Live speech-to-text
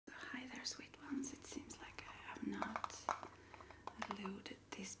ones, it seems like I have not loaded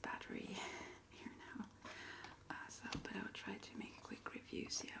this battery here now. But I will try to make a quick review,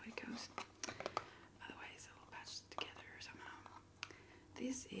 see how it goes. Otherwise, I will patch it together somehow.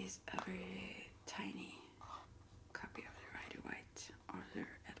 This is a very tiny copy of the Rider Waite, Arthur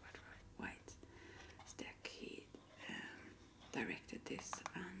Edward Waite deck. He directed this,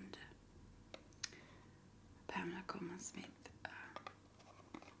 and Pamela Coleman Smith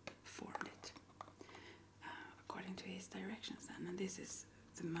formed it according to his directions then. And this is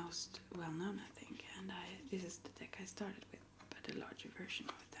the most well known, I think, and this is the deck I started with, but a larger version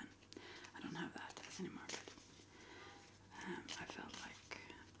of it then. I don't have that anymore, but I felt like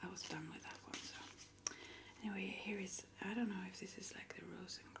I was done with that one. So anyway, here is, I don't know if this is like the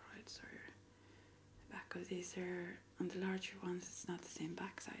Rosenkreuz or the back of these. Are on the larger ones, it's not the same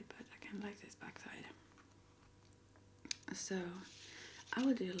backside, but I kind of like this backside. So I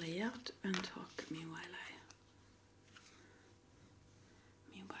will do a layout and talk meanwhile I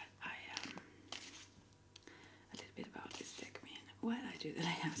a little bit about this deck while I do the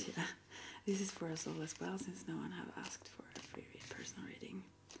layout. Yeah, this is for us all as well, since no one have asked for a free personal reading.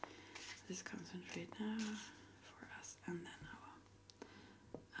 Just concentrate now for us, and then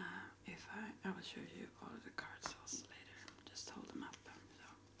I will show you all of the cards also later. Just hold them up.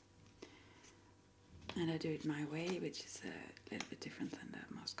 So. And I do it my way, which is a little bit different than the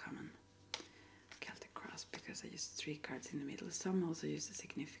most common Celtic cross, because I use 3 cards in the middle. Some also use a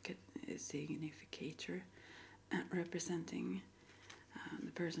significator representing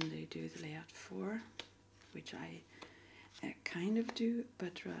the person they do the layout for, which I kind of do,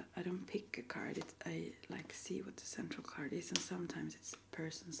 but I don't pick a card. I like see what the central card is, and sometimes it's a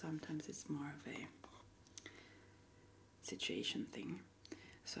person, sometimes it's more of a situation thing.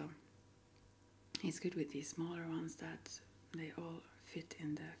 So it's good with these smaller ones that they all fit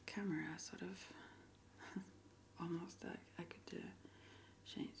in the camera, sort of. Almost I could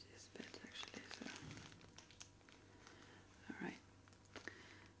change this bit actually. So alright.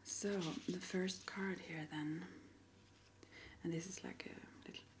 So the first card here then, and this is like a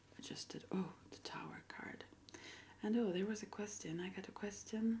little adjusted, the Tower card. And there was a question, I got a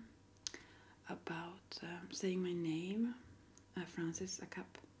question about saying my name. Francis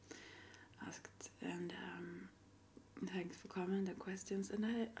Akap asked, and thanks for comment and questions. And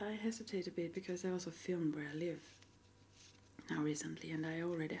I hesitate a bit because I also filmed where I live now recently, and I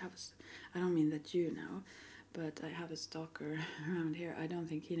already have, I don't mean that you know, but I have a stalker around here. I don't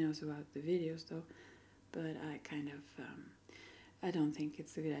think he knows about the videos though, but I kind of, I don't think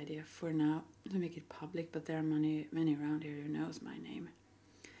it's a good idea for now to make it public, but there are many around here who knows my name,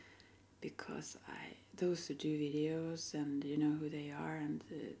 because those who do videos and you know who they are, and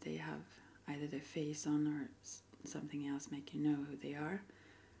they have either their face on or something else make you know who they are,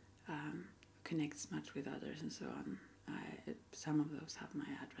 connects much with others and so on. Some of those have my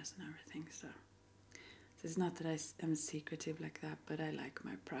address and everything, so it's not that I am secretive like that, but I like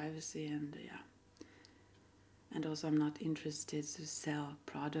my privacy, and yeah. And also I'm not interested to sell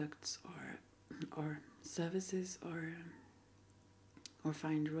products or services or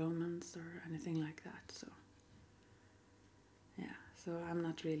find romance or anything like that. So yeah, so I'm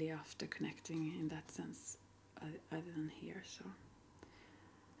not really after connecting in that sense other than here. So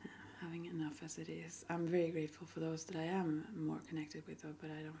having enough as it is. I'm very grateful for those that I am more connected with though,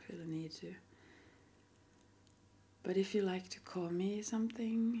 but I don't feel the need to. But if you like to call me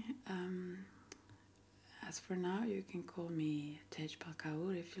something, as for now, you can call me Tejpal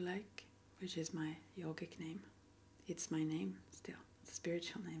Kaur if you like, which is my yogic name. It's my name still. It's a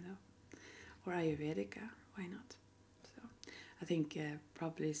spiritual name though. Or Ayurvedica, why not? So I think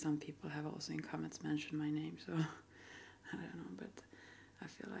probably some people have also in comments mentioned my name, so I don't know, but I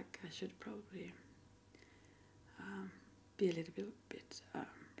feel like I should probably be a little bit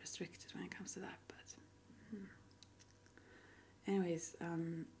restricted when it comes to that, but anyways,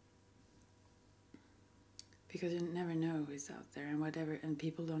 because you never know who's out there and whatever, and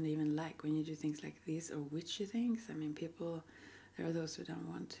people don't even like when you do things like these or witchy things. I mean, there are those who don't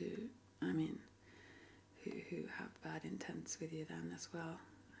want to, I mean, who have bad intents with you then as well,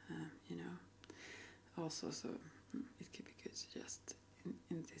 you know. Also, so it could be good to just,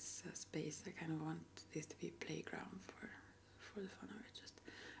 in this space, I kind of want this to be a playground for the fun of it. Just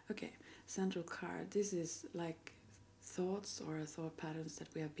okay, central card. This is like thoughts or thought patterns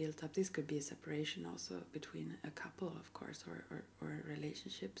that we have built up. This could be a separation also between a couple, of course, or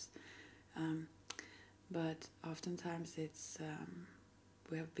relationships. But oftentimes it's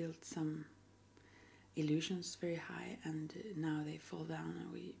we have built some illusions very high, and now they fall down,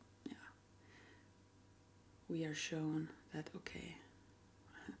 and we are shown that okay,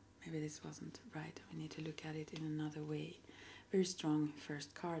 maybe this wasn't right. We need to look at it in another way. Very strong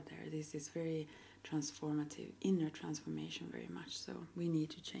first card there. This is very transformative, inner transformation very much. So we need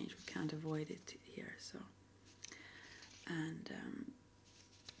to change. We can't avoid it here. So, and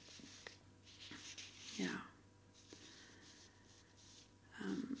yeah.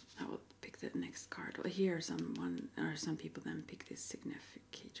 I will pick the next card. Well, here some people then pick this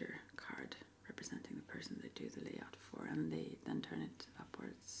significator card representing the person they do the layout for, and they then turn it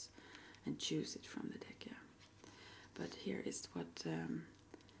upwards and choose it from the deck. Yeah. But here is what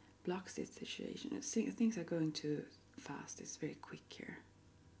blocks this situation. Things are going too fast. It's very quick here,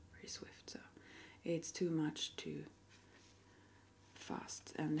 very swift. So it's too much too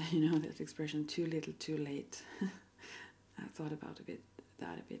fast, and you know that expression, too little, too late. I thought about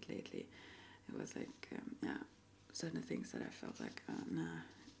that a bit lately. It was like, certain things that I felt like, nah,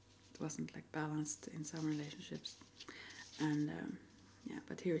 it wasn't like balanced in some relationships. And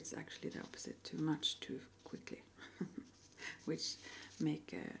but here it's actually the opposite, too much, too quickly, which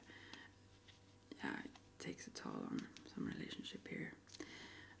it takes a toll on some relationship here.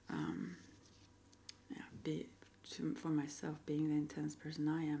 For myself, being the intense person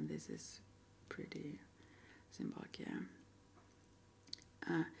I am, this is pretty symbolic, yeah.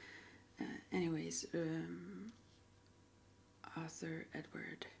 Anyways, Arthur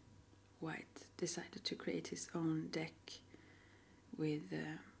Edward Waite decided to create his own deck with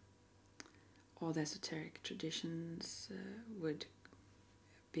all the esoteric traditions would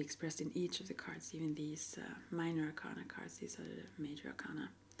be expressed in each of the cards, even these minor arcana cards. These are the major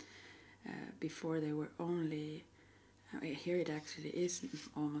arcana. Before they were only, here it actually is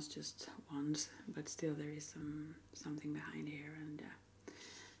almost just wands, but still there is something behind here, and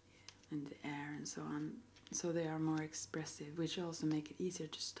the air and so on. So they are more expressive, which also make it easier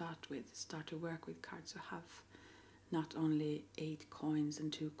to start to work with cards who have not only 8 coins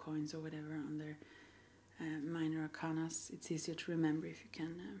and 2 coins or whatever on their minor arcanas. It's easier to remember if you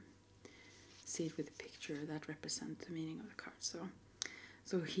can see it with a picture that represents the meaning of the card.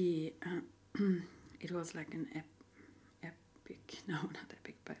 So he, it was like an epic, no, not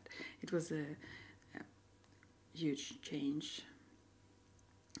epic, but it was a huge change.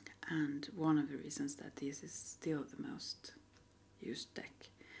 And one of the reasons that this is still the most used deck,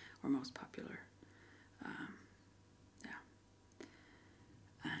 or most popular.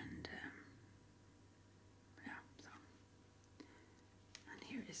 And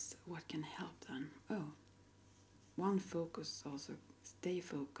here is what can help then. One focus also, stay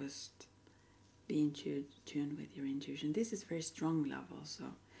focused, be in tune with your intuition. This is very strong love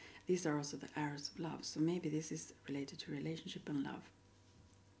also. These are also the arrows of love, so maybe this is related to relationship and love.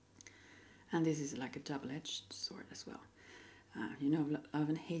 And this is like a double-edged sword as well. Love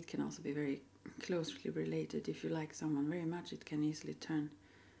and hate can also be very closely related. If you like someone very much, it can easily turn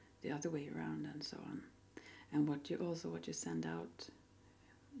the other way around and so on. And what you send out,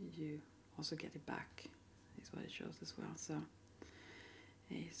 you also get it back, is what it shows as well. So,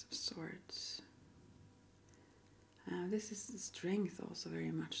 Ace of Swords. This is the strength also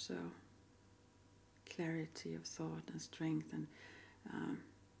very much so. Clarity of thought and strength, and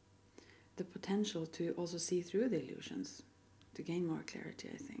the potential to also see through the illusions, to gain more clarity,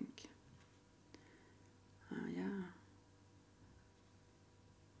 I think.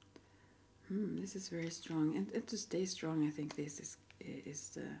 This is very strong, and to stay strong, I think this is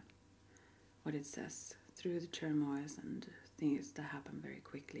what it says. Through the turmoils and things that happen very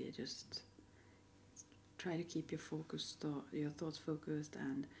quickly, just try to keep your thoughts focused,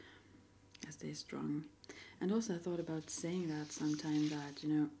 and stay strong. And also I thought about saying that sometime, that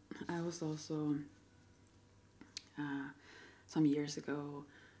I was also some years ago,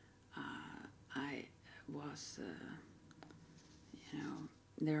 I was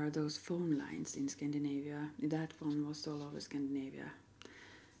there are those phone lines in Scandinavia. That one was all over Scandinavia,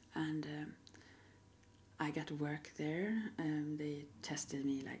 and I got to work there, and they tested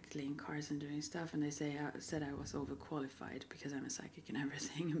me, like laying cards and doing stuff, and they said I was overqualified because I'm a psychic and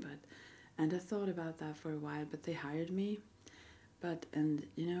everything. And I thought about that for a while, but they hired me. I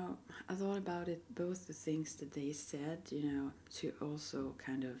thought about it, both the things that they said, to also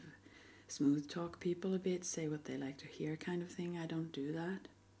kind of smooth talk people a bit, say what they like to hear kind of thing. I don't do that.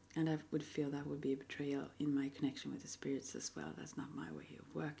 And I would feel that would be a betrayal in my connection with the spirits as well. That's not my way of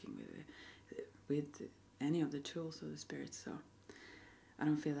working with any of the tools of the spirits. So I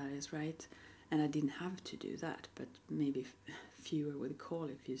don't feel that is right. And I didn't have to do that, but maybe fewer would call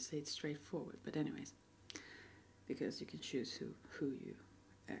if you say it straightforward. But anyways, because you can choose who you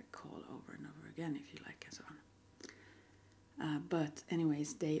call over and over again if you like, and so on. But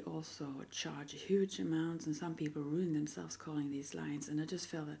anyways, they also charge huge amounts, and some people ruin themselves calling these lines. And I just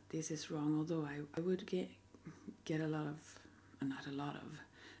felt that this is wrong. Although I would get a lot of, not a lot of,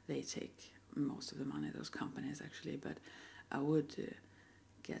 they take most of the money, those companies actually, but I would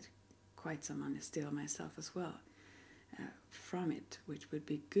get quite some money still myself as well from it, which would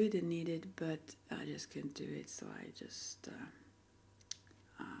be good and needed, but I just couldn't do it. So I just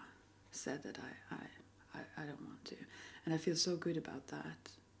said that I don't want to. And I feel so good about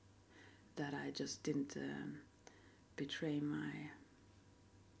that I just didn't betray my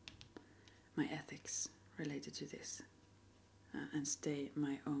ethics related to this and stay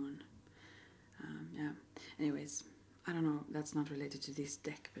my own. Yeah. Anyways, I don't know. That's not related to this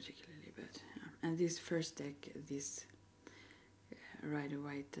deck particularly, but yeah. And this first deck, this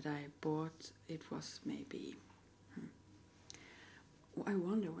Waite that I bought, it was maybe. I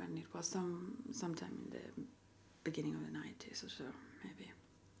wonder when it was. Sometime in the beginning of the 90s or so, maybe.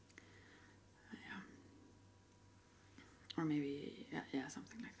 Yeah. Or maybe, yeah,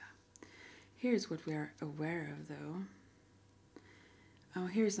 something like that. Here's what we are aware of, though. Oh,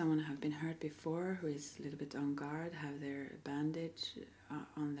 here's someone who have been hurt before, who is a little bit on guard, have their bandage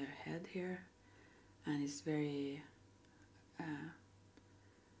on their head here, and is very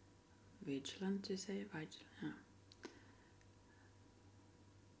vigilant, you say? Vigilant,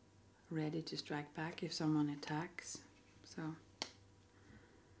 ready to strike back if someone attacks. So,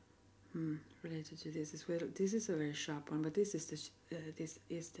 related to this as well. This is a very sharp one, but this is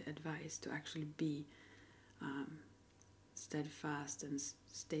the advice to actually be steadfast and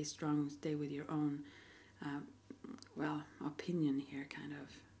stay strong, stay with your own opinion here, kind of.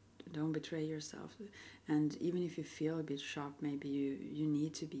 Don't betray yourself. And even if you feel a bit sharp, maybe you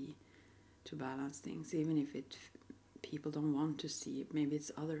need to balance things, even if people don't want to see it. Maybe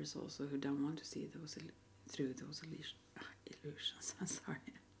it's others also who don't want to see those through those illusions. I'm sorry.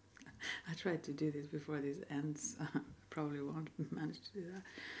 I tried to do this before this ends. Probably won't manage to do that.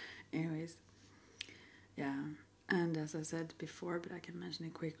 Anyways, yeah. And as I said before, but I can mention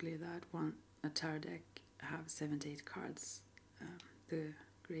it quickly, that a tarot deck have 78 cards. The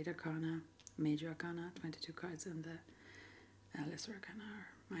Great Arcana, Major Arcana, 22 cards, and the Lesser Arcana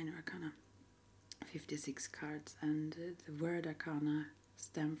or Minor Arcana, 56 cards. And the word Arcana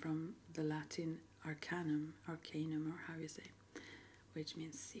stem from the Latin arcanum, or how you say, which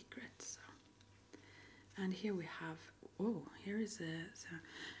means secret. So. And here we have, here is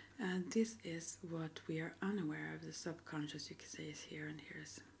this is what we are unaware of. The subconscious, you could say, is here, and here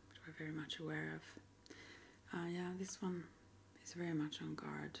is what we're very much aware of. This one is very much on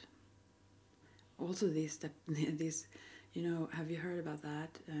guard. Also, this, have you heard about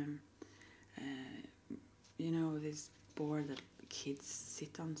that? This board that kids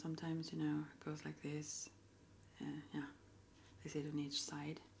sit on sometimes, it goes like this. They sit on each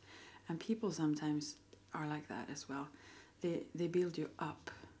side. And people sometimes are like that as well. They build you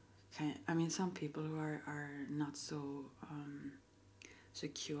up. Some people who are not so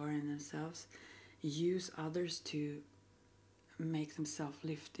secure in themselves use others to make themselves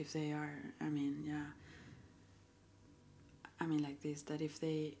lift if they are, like this, that if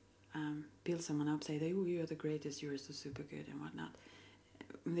they build someone up, say, you're the greatest, you're so super good and whatnot,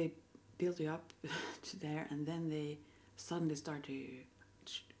 they build you up to there, and then they suddenly start to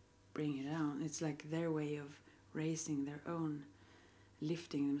bring you down. It's like their way of raising their own,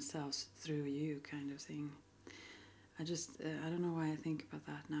 lifting themselves through you, kind of thing. I don't know why I think about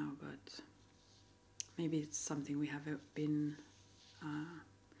that now, but maybe it's something we have been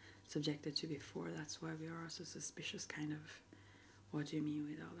subjected to before. That's why we are also suspicious, kind of, what do you mean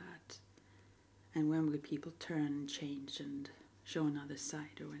with all that? And when will people turn and change and show another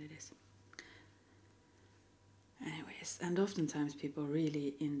side, or what it is? Anyways, and oftentimes people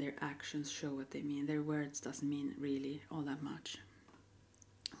really in their actions show what they mean. Their words doesn't mean really all that much.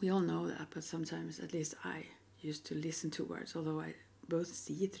 We all know that, but sometimes, at least I used to listen to words, although I both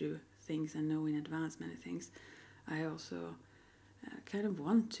see through things and know in advance many things. I also kind of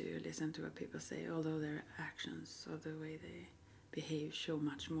want to listen to what people say, although their actions or the way they behave show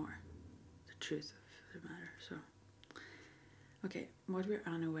much more the truth of the matter. So, okay, what we're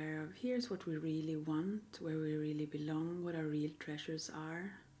unaware of. Here's what we really want, where we really belong, what our real treasures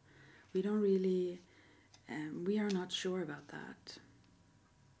are. We don't really, we are not sure about that.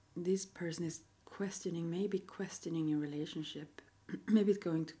 This person is maybe questioning a relationship. Maybe it's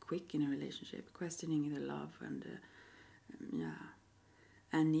going too quick in a relationship, questioning the love and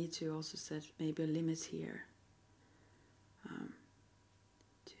and need to also set maybe a limit here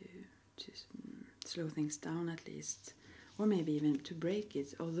to slow things down at least, or maybe even to break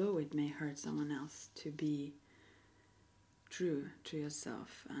it, although it may hurt someone else, to be true to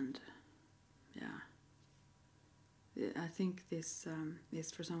yourself. And yeah, I think this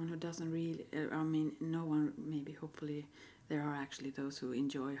is for someone who doesn't really, I mean, no one, maybe, hopefully, there are actually those who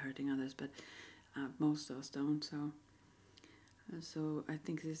enjoy hurting others, but most of us don't. So I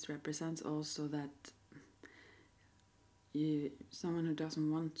think this represents also that someone who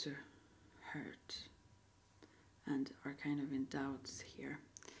doesn't want to hurt and are kind of in doubts here.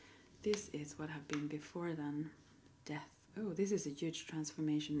 This is what have been before then, death. Oh, this is a huge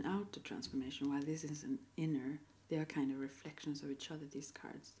transformation, outer transformation, while this is an inner. They are kind of reflections of each other, these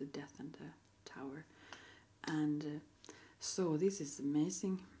cards, the death and the tower. And so this is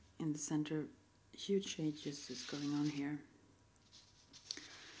amazing. In the center, huge changes is going on here.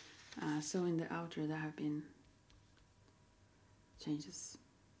 So in the outer there have been changes,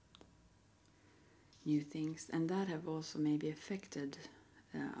 new things, and that have also maybe affected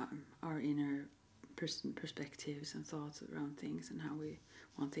our inner perspectives and thoughts around things and how we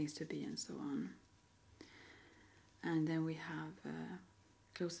want things to be and so on. And then we have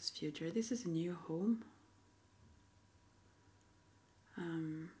closest future. This is a new home.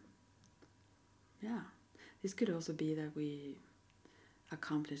 Yeah, this could also be that we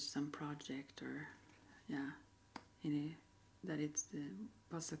accomplished some project, or that it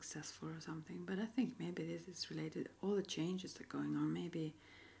was successful or something. But I think maybe this is related, all the changes that are going on, maybe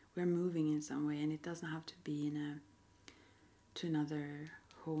we're moving in some way, and it doesn't have to be to another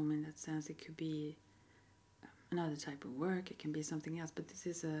home in that sense. It could be another type of work, it can be something else, but this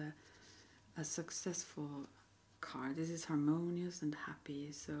is a successful card. This is harmonious and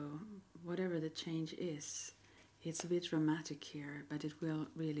happy, so whatever the change is, it's a bit dramatic here, but it will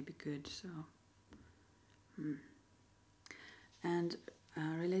really be good. So and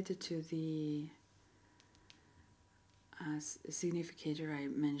related to the significator, I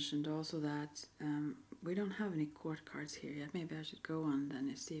mentioned also that we don't have any court cards here yet. Maybe I should go on then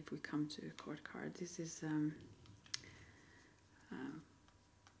and see if we come to a court card. This is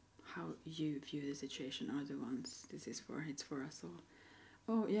how you view the situation are the ones this is for. It's for us all.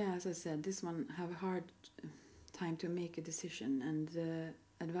 Oh yeah, as I said, this one have a hard time to make a decision, and the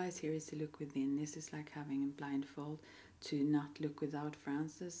advice here is to look within. This is like having a blindfold, to not look without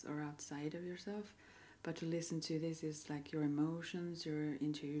Francis or outside of yourself, but to listen to this is like your emotions, your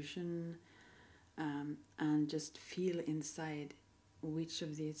intuition, and just feel inside which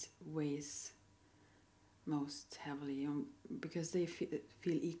of these weighs most heavily on, because they feel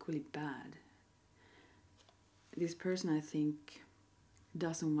equally bad. This person, I think,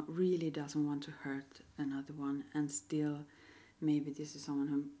 really doesn't want to hurt another one, and still maybe this is someone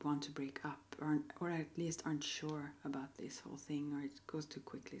who wants to break up, or at least aren't sure about this whole thing, or it goes too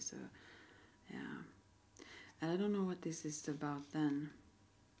quickly. So yeah, and I don't know what this is about then,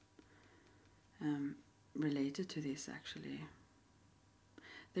 related to this actually.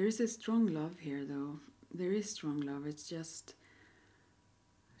 There is a strong love here though. There is strong love, it's just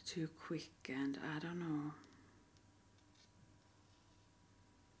too quick, and I don't know.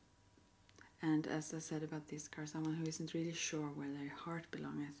 And as I said about this card, someone who isn't really sure where their heart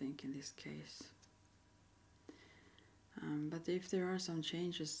belongs, I think, in this case. But if there are some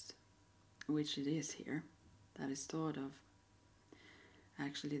changes, which it is here, that is thought of,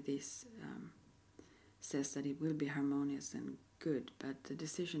 actually this says that it will be harmonious and good, but the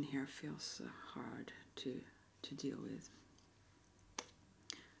decision here feels hard to deal with.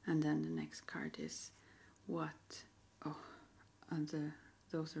 And then the next card is what? Oh, and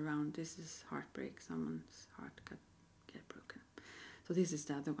those around. This is heartbreak. Someone's heart get broken. So this is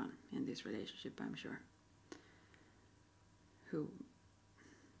the other one in this relationship, I'm sure. Who,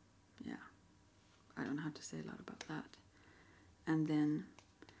 yeah, I don't have to say a lot about that. And then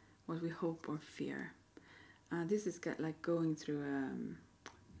what we hope or fear. This is like going through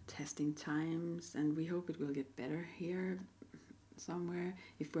testing times, and we hope it will get better here somewhere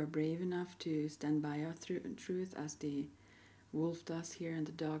if we're brave enough to stand by our truth, as the wolf does here, and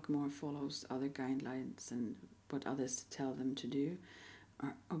the dog more follows other guidelines and what others tell them to do,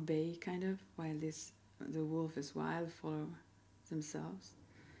 or obey kind of, while the wolf is wild, follow themselves,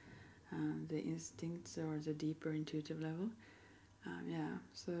 the instincts or the deeper intuitive level.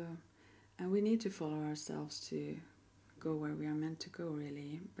 So, and we need to follow ourselves to go where we are meant to go,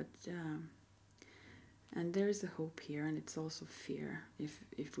 really. But and there is a hope here, and it's also fear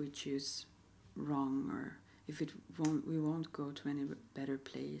if we choose wrong, or if we won't go to any better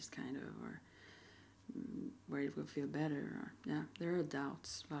place, kind of, or where it will feel better. Or there are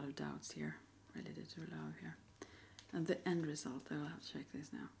doubts, a lot of doubts here related to love here. And the end result, I will have to check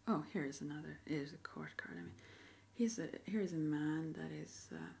this now. Oh, here is another. It is a court card. I mean, here is a man that is,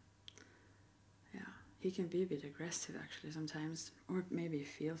 he can be a bit aggressive actually sometimes, or maybe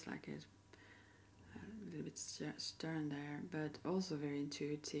feels like it, a little bit stern there, but also very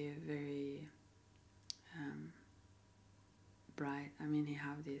intuitive, very bright. I mean, he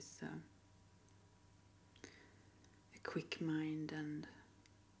have this a quick mind and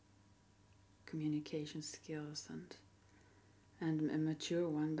communication skills and a mature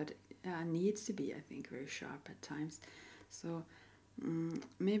one, but needs to be, I think, very sharp at times. So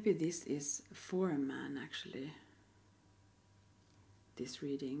maybe this is for a man actually, this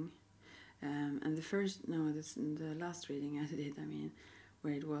reading. And the last reading I did, I mean,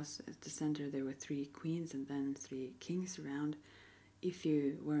 where it was at the center there were 3 queens and then 3 kings around. If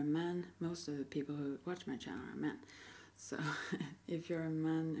you were a man, most of the people who watch my channel are men. So if you're a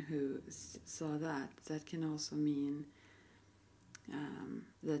man who saw that, that can also mean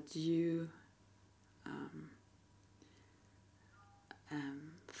that you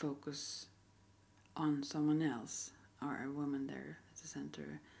focus on someone else, or a woman there at the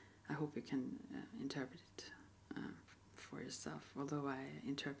center. I hope you can interpret it for yourself, although I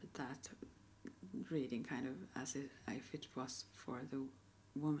interpret that reading kind of as if it was for the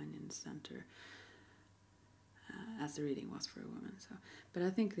woman in the center, as the reading was for a woman. So, but I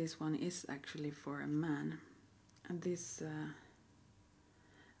think this one is actually for a man, and this.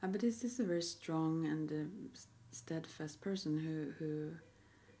 But this is a very strong and steadfast person who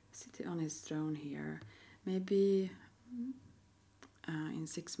sits on his throne here. Maybe in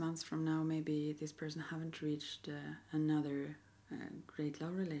 6 months from now, maybe this person haven't reached another great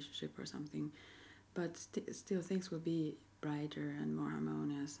love relationship or something, but still things will be brighter and more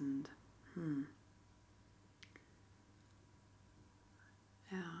harmonious and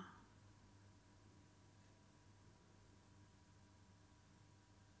yeah.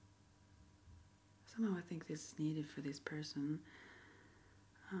 Somehow I think this is needed for this person.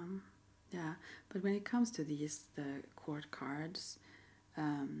 Yeah, but when it comes to these, the court cards,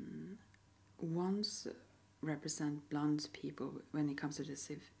 ones represent blonde people when it comes to the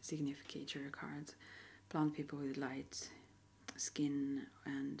significator cards. Blonde people with light skin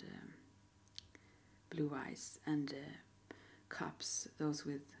and blue eyes, and cups, those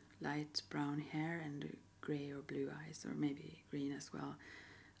with light brown hair and grey or blue eyes, or maybe green as well.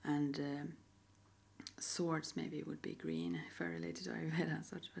 And swords maybe would be green if I related to Ayurveda and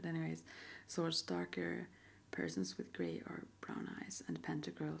such, but anyways, swords darker, persons with grey or brown eyes, and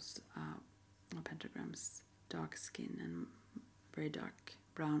pentagrams dark skin and very dark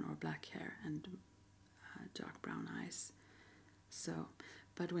brown or black hair and dark brown eyes. So,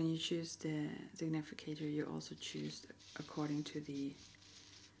 but when you choose the significator, you also choose according to the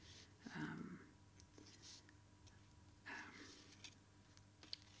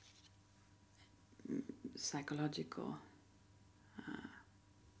psychological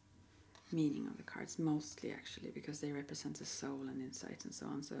meaning of the cards, mostly actually, because they represent the soul and insight and so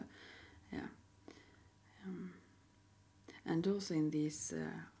on. So, yeah. And also in this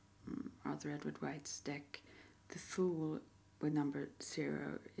Arthur Edward Waite's deck, the Fool with number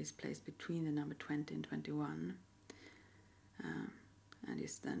 0 is placed between the number 20 and 21, and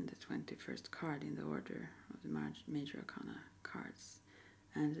is then the 21st card in the order of the major arcana cards.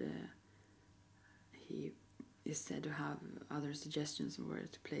 And he is said to have other suggestions on where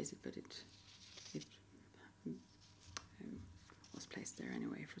to place it, but it was placed there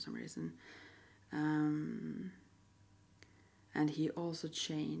anyway for some reason. And he also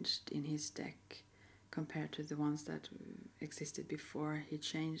changed in his deck compared to the ones that existed before. He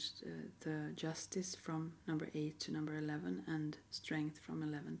changed the Justice from number 8 to number 11, and Strength from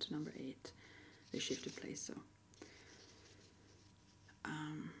 11 to number 8. They shifted place, so.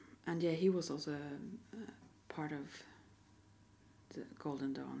 And yeah, he was also part of the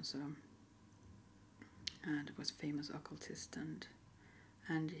Golden Dawn, so, and was famous occultist,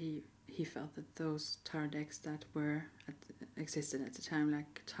 and he felt that those tarot decks that were existed at the time,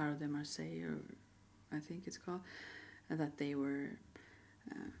 like Tarot de Marseille, or I think it's called, that they were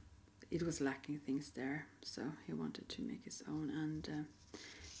it was lacking things there, so he wanted to make his own. And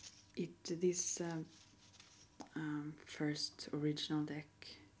this first original deck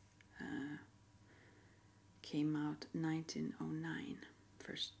came out 1909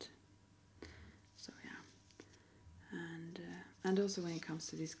 first. So yeah, and also when it comes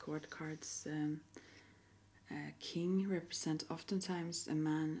to these court cards, king represents oftentimes a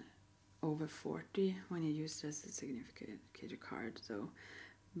man over 40 when you use it as a significator card. So,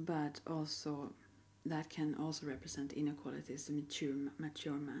 but also that can also represent inequalities, a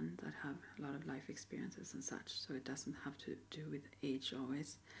mature man that have a lot of life experiences and such. So it doesn't have to do with age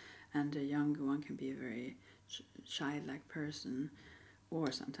always. And a younger one can be a very childlike person,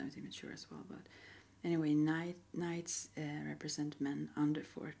 or sometimes immature as well. But Anyway, knights represent men under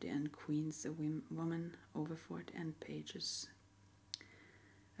 40, and queens a woman over 40, and pages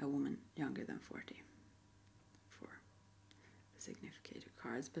a woman younger than 40 for the significator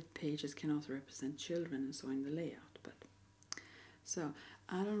cards. But pages can also represent children and so in the layout. But so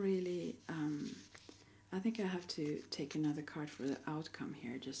I don't really. I think I have to take another card for the outcome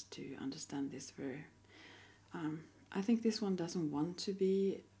here just to understand this very. I think this one doesn't want to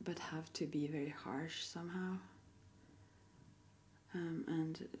be, but have to be very harsh somehow.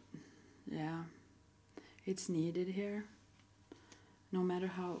 And yeah, it's needed here, no matter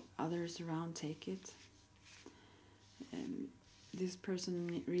how others around take it. This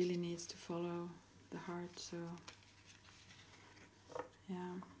person really needs to follow the heart, so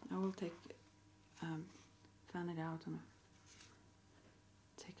yeah, I will take, fan it out and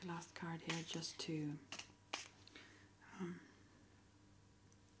take a last card here just to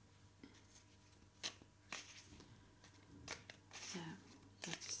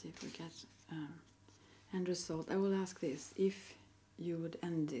let's see if we get end result. I will ask this: if you would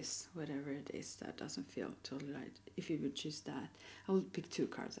end this, whatever it is that doesn't feel totally right, if you would choose that, I will pick 2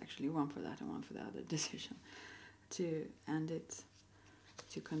 cards actually, one for that and one for the other decision, to end it,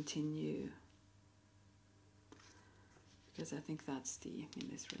 to continue, because I think that's in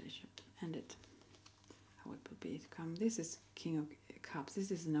this relationship, end it, how it will be to come. This is King of Cups.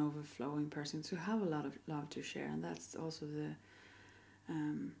 This is an overflowing person who have a lot of love to share, and that's also the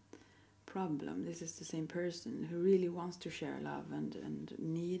problem. This is the same person who really wants to share love and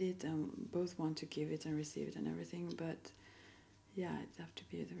need it, and both want to give it and receive it and everything, but yeah, it have to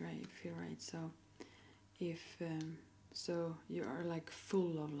be the right, feel right. So if so you are like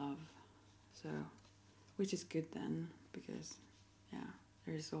full of love, so which is good then, because yeah,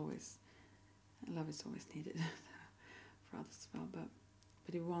 there is always love is always needed for others as well, but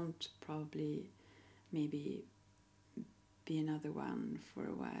it won't probably maybe be another one for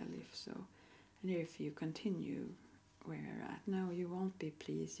a while, if so. And if you continue where you're at, no, you won't be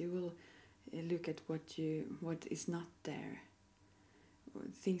pleased. You will look at what is not there,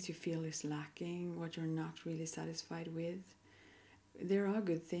 things you feel is lacking, what you're not really satisfied with. There are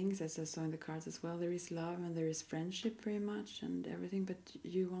good things, as I saw in the cards as well. There is love and there is friendship very much and everything, but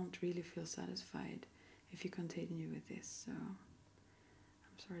you won't really feel satisfied if you continue with this. So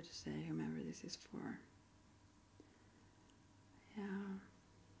I'm sorry to say, whomever this is for. Yeah,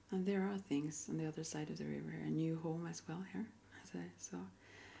 and there are things on the other side of the river, a new home as well here, as I saw.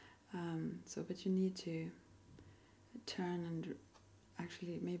 So, but you need to turn and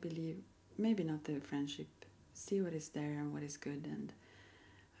actually maybe leave, maybe not the friendship, see what is there and what is good, and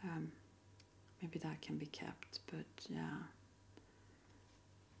maybe that can be kept. But yeah,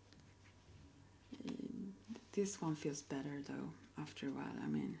 this one feels better though after a while. I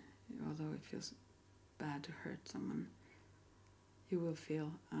mean, although it feels bad to hurt someone, you will feel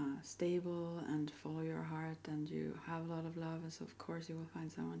stable and follow your heart, and you have a lot of love, and so of course you will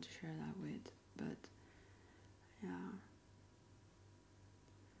find someone to share that with. But yeah,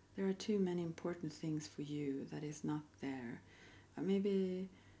 there are too many important things for you that is not there. Maybe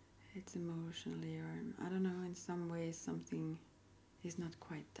it's emotionally, or I don't know, in some ways something is not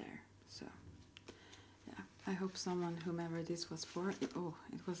quite there. So yeah, I hope someone, whomever this was for, it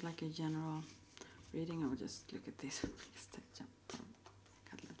was like a general reading. I will just look at this.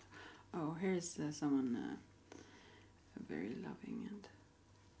 Oh, here's someone very loving and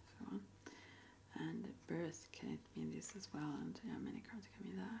so on. And birth can it mean this as well, and yeah, many cards can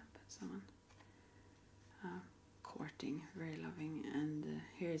mean that, but someone courting, very loving, and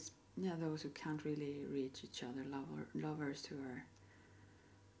here's those who can't really reach each other, lovers who are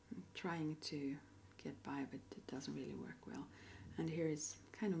trying to get by, but it doesn't really work well. And here is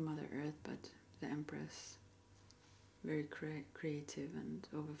kind of Mother Earth, but the Empress, very creative and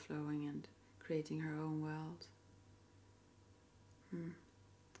overflowing and creating her own world.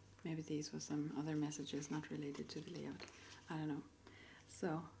 Maybe these were some other messages not related to the layout. I don't know.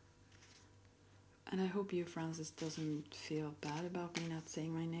 So, and I hope you, Francis, doesn't feel bad about me not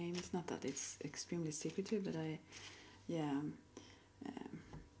saying my name. It's not that it's extremely secretive, but I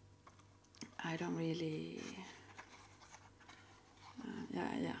don't really...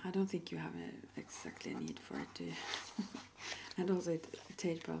 I don't think you have exactly a need for it to. And also,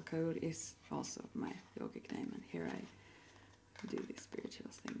 Tejpal Code is also my yogic name, and here I do these spiritual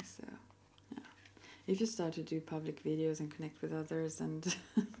things. So, yeah, if you start to do public videos and connect with others and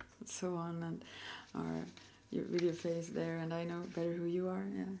so on, and or with your face there, and I know better who you are,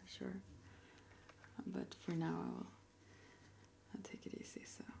 yeah, sure. But for now, I'll take it easy.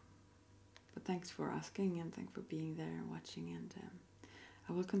 So, but thanks for asking, and thanks for being there and watching, and.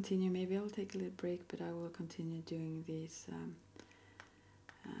 I will continue. Maybe I will take a little break, but I will continue doing these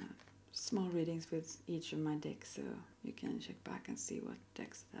small readings with each of my decks, so you can check back and see what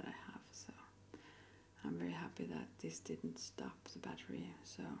decks that I have. So I'm very happy that this didn't stop the battery.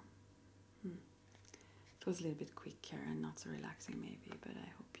 So it was a little bit quicker and not so relaxing maybe, but I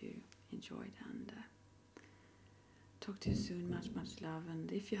hope you enjoyed, and talk to you soon. Much love.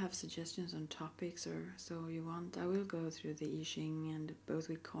 And if you have suggestions on topics or so you want, I will go through the I Ching, and both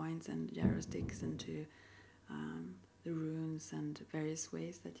with coins and yarrow sticks, and to the runes and various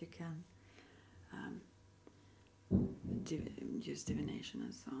ways that you can use divination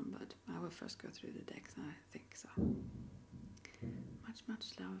and so on. But I will first go through the decks, I think so.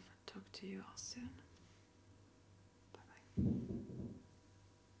 Much love. Talk to you all soon.